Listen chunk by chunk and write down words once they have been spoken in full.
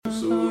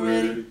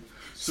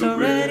So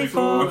ready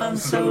for, I'm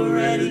so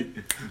ready.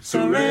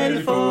 So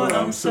ready for,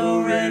 I'm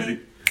so ready.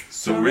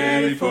 So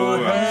ready for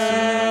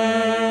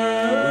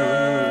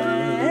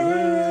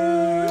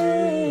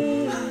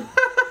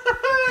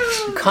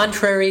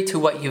Contrary to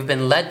what you've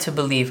been led to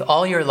believe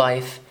all your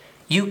life,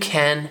 you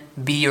can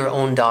be your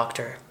own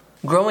doctor.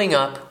 Growing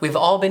up, we've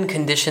all been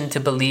conditioned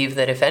to believe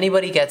that if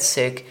anybody gets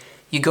sick,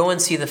 you go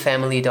and see the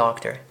family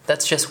doctor.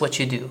 That's just what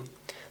you do.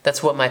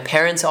 That's what my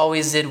parents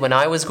always did when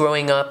I was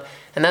growing up,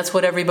 and that's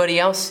what everybody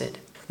else did.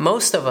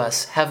 Most of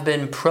us have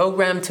been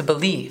programmed to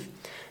believe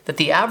that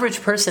the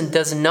average person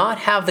does not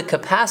have the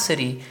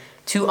capacity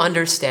to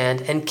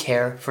understand and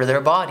care for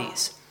their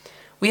bodies.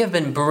 We have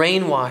been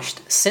brainwashed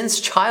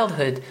since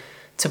childhood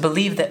to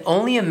believe that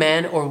only a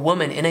man or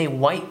woman in a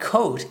white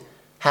coat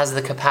has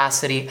the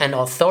capacity and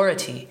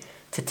authority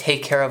to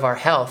take care of our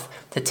health,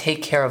 to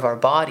take care of our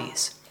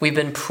bodies. We've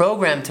been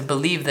programmed to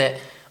believe that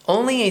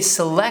only a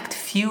select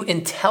few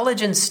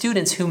intelligent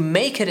students who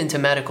make it into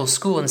medical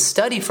school and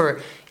study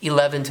for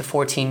 11 to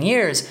 14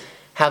 years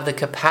have the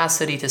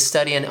capacity to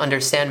study and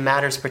understand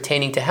matters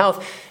pertaining to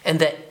health, and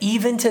that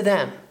even to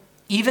them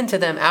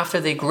after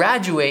they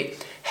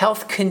graduate,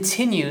 health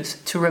continues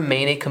to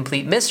remain a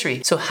complete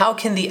mystery. So how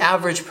can the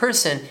average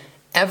person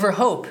ever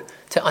hope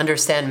to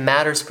understand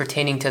matters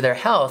pertaining to their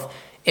health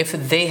if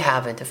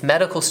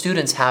medical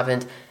students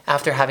haven't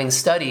after having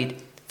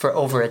studied for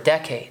over a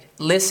decade?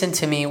 Listen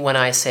to me when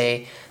I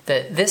say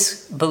that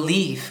this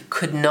belief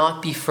could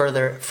not be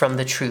further from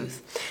the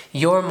truth.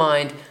 Your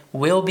mind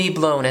will be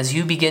blown as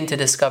you begin to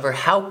discover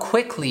how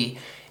quickly,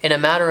 in a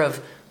matter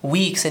of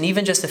weeks and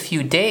even just a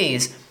few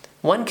days,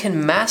 one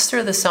can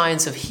master the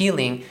science of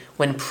healing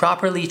when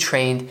properly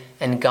trained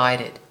and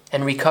guided,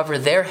 and recover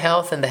their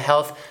health and the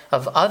health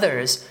of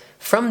others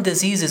from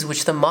diseases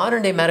which the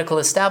modern-day medical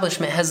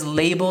establishment has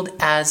labeled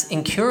as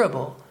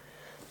incurable.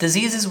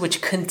 Diseases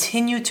which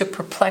continue to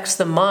perplex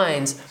the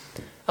minds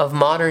of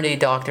modern-day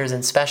doctors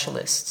and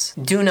specialists.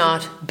 Do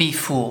not be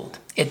fooled.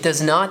 It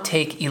does not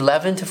take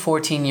 11 to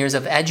 14 years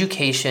of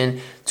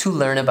education to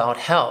learn about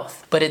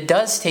health, but it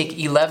does take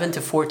 11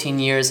 to 14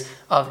 years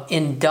of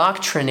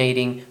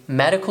indoctrinating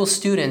medical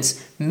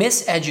students,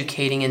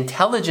 miseducating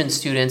intelligent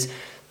students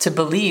to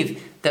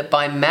believe that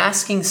by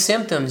masking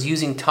symptoms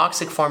using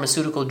toxic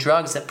pharmaceutical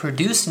drugs that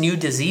produce new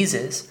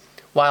diseases,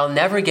 while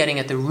never getting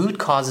at the root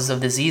causes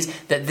of disease,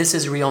 that this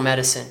is real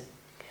medicine.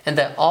 And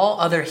that all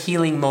other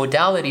healing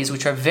modalities,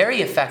 which are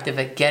very effective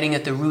at getting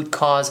at the root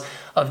cause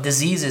of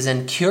diseases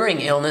and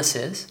curing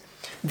illnesses,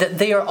 that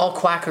they are all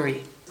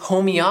quackery.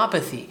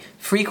 Homeopathy,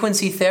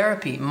 frequency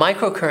therapy,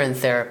 microcurrent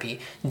therapy,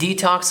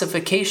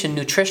 detoxification,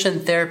 nutrition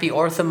therapy,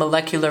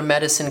 orthomolecular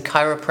medicine,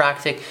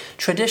 chiropractic,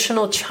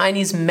 traditional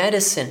Chinese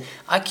medicine,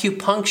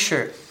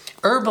 acupuncture,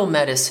 herbal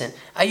medicine,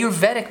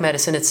 Ayurvedic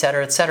medicine,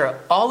 etc., etc.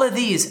 All of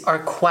these are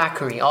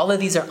quackery. All of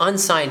these are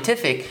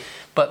unscientific,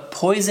 but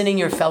poisoning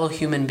your fellow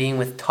human being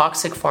with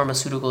toxic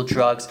pharmaceutical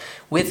drugs,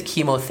 with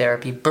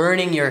chemotherapy,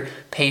 burning your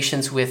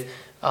patients with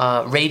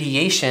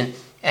radiation,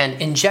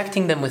 and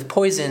injecting them with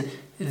poison,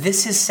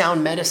 this is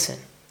sound medicine.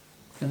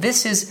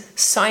 This is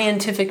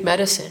scientific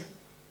medicine.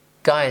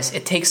 Guys,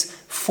 it takes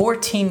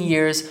 14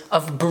 years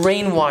of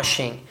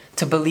brainwashing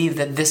to believe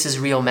that this is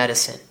real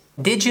medicine.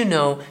 Did you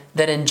know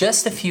that in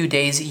just a few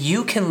days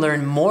you can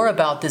learn more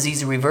about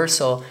disease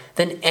reversal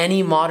than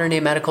any modern-day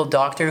medical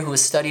doctor who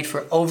has studied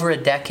for over a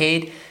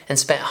decade and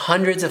spent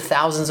hundreds of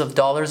thousands of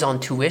dollars on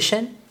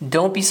tuition?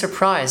 Don't be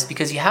surprised,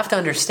 because you have to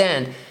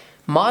understand,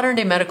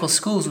 modern-day medical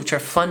schools, which are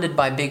funded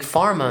by Big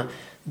Pharma,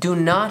 do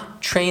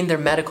not train their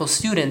medical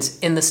students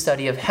in the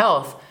study of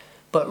health,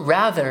 but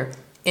rather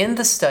in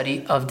the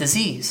study of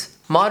disease.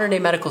 Modern-day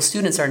medical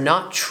students are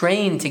not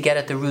trained to get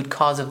at the root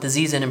cause of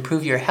disease and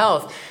improve your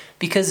health,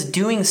 because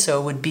doing so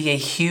would be a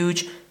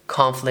huge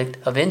conflict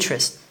of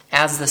interest.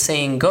 As the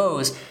saying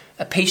goes,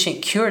 a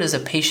patient cured is a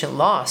patient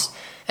lost.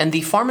 And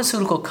the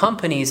pharmaceutical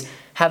companies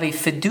have a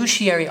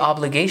fiduciary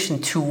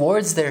obligation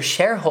towards their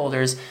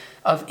shareholders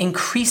of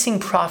increasing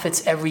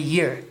profits every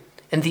year.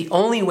 And the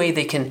only way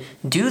they can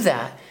do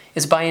that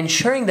is by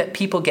ensuring that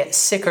people get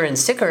sicker and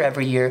sicker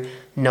every year,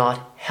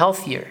 not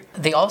healthier.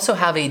 They also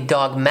have a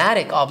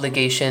dogmatic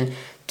obligation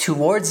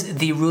towards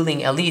the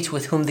ruling elite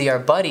with whom they are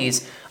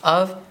buddies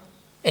of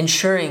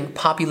ensuring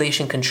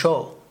population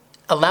control.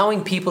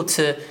 Allowing people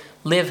to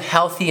live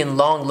healthy and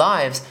long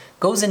lives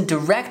goes in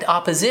direct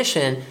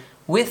opposition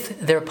with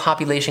their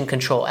population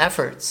control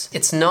efforts.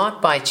 It's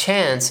not by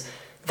chance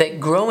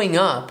that growing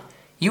up,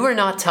 you are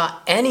not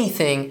taught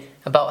anything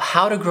about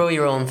how to grow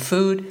your own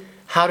food,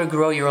 how to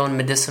grow your own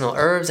medicinal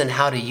herbs and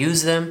how to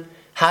use them,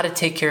 how to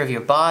take care of your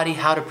body,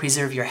 how to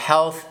preserve your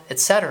health,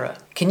 etc.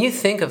 Can you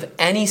think of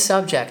any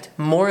subject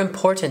more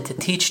important to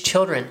teach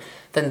children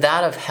than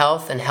that of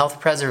health and health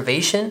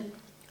preservation?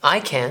 I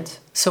can't.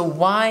 So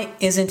why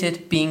isn't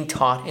it being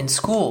taught in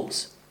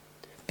schools?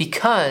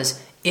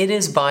 Because it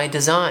is by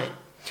design.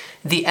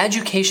 The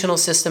educational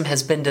system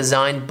has been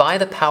designed by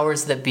the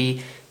powers that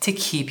be to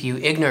keep you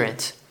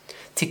ignorant,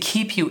 to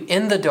keep you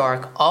in the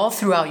dark all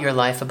throughout your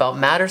life about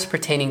matters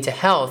pertaining to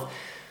health,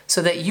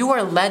 so that you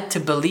are led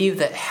to believe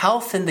that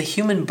health in the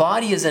human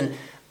body is an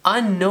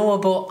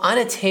unknowable,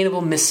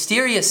 unattainable,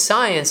 mysterious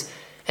science,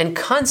 and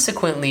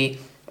consequently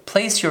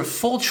place your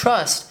full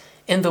trust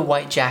in the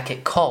white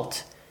jacket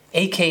cult,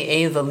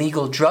 aka the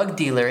legal drug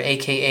dealer,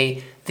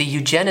 aka the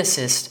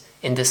eugenicist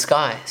in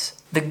disguise.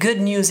 The good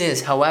news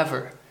is,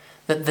 however,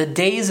 that the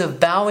days of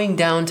bowing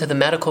down to the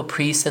medical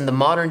priest and the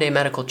modern day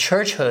medical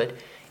churchhood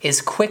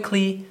is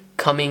quickly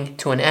coming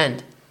to an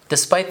end.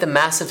 Despite the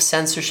massive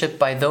censorship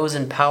by those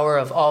in power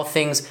of all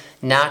things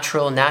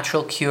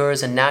natural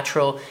cures and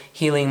natural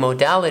healing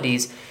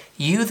modalities,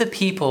 you, the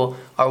people,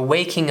 are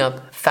waking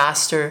up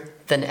faster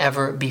than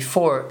ever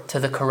before to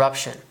the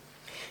corruption.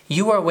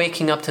 You are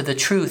waking up to the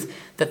truth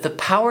that the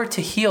power to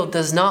heal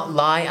does not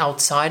lie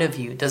outside of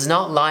you, does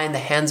not lie in the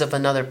hands of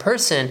another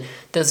person,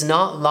 does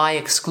not lie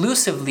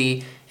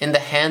exclusively in the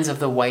hands of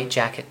the white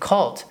jacket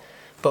cult,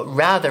 but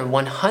rather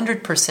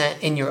 100%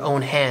 in your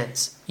own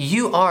hands.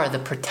 You are the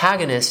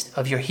protagonist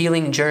of your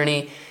healing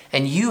journey,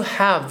 and you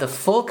have the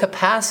full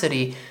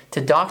capacity to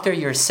doctor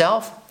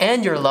yourself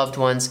and your loved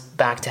ones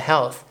back to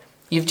health.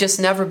 You've just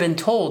never been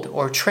told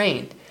or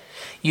trained.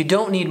 You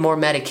don't need more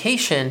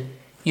medication,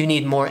 you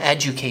need more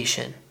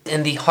education.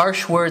 In the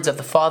harsh words of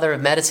the father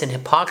of medicine,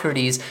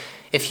 Hippocrates,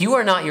 if you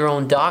are not your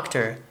own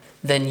doctor,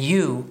 then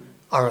you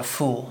are a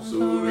fool.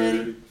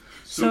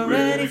 So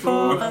ready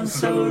for, I'm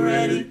so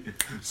ready.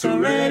 So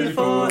ready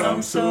for,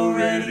 I'm so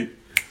ready.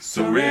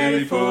 So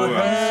ready for,